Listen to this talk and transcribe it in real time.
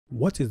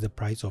What is the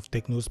price of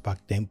Tecno Spark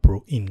 10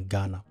 Pro in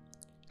Ghana?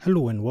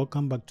 Hello and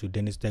welcome back to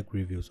Dennis Tech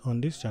Reviews.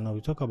 On this channel, we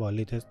talk about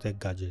latest tech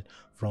gadgets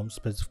from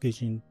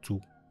specification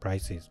to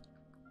prices.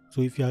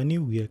 So if you are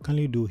new here,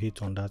 kindly do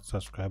hit on that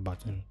subscribe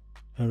button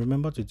and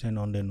remember to turn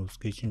on the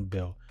notification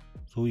bell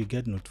so you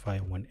get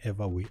notified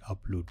whenever we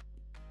upload.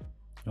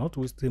 Not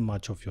wasting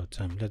much of your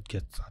time, let's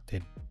get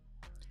started.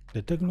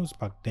 The Tecno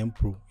Spark 10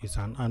 Pro is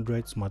an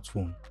Android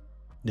smartphone.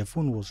 The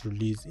phone was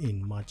released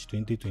in March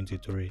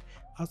 2023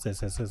 as a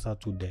successor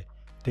to the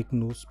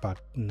Tecno Spark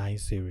 9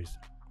 series.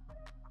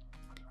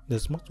 The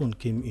smartphone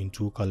came in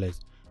two colors,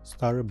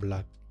 starry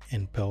black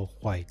and pearl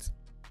white.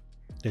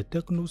 The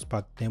Tecno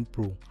Spark 10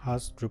 Pro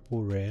has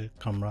triple rear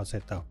camera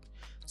setup,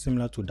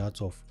 similar to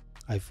that of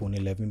iPhone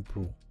 11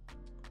 Pro.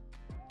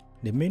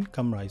 The main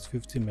camera is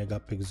 50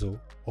 megapixel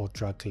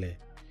ultra clear,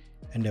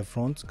 and the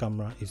front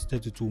camera is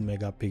 32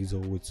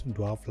 megapixel with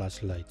dual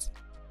flashlights.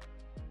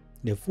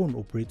 The phone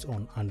operates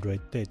on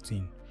Android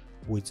 13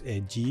 with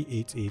a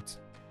G88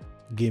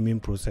 gaming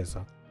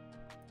processor.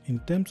 In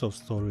terms of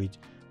storage,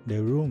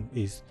 the ROM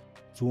is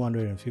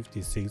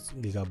 256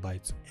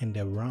 GB and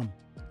the RAM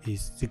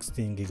is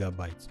 16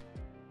 GB.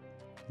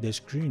 The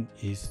screen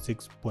is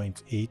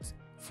 6.8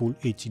 Full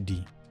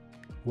HD,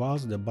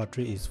 whilst the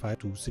battery is 5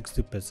 to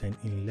 60%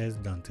 in less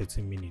than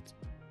 30 minutes.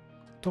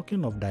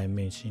 Talking of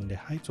dimension, the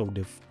height of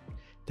the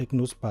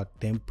Tecno Spark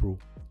 10 Pro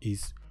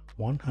is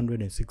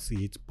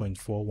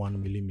 168.41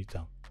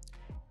 mm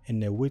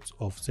and a width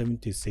of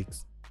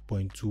 76.21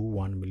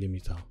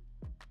 mm.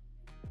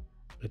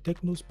 The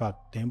Tecno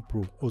Spark 10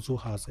 Pro also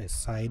has a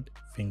side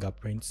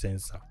fingerprint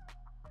sensor.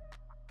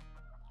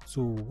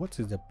 So what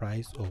is the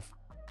price of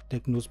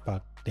Tecno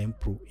Spark 10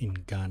 Pro in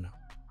Ghana?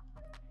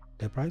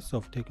 The price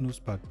of Tecno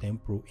Spark 10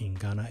 Pro in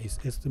Ghana is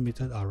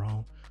estimated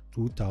around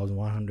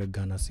 2,100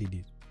 Ghana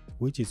cedis,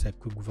 which is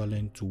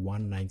equivalent to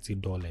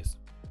 $190.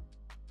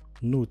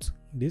 Note,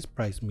 this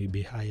price may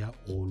be higher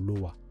or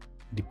lower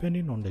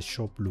depending on the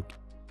shop look.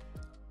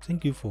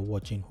 Thank you for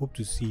watching. Hope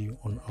to see you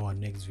on our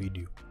next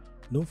video.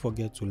 Don't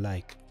forget to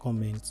like,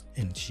 comment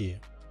and share.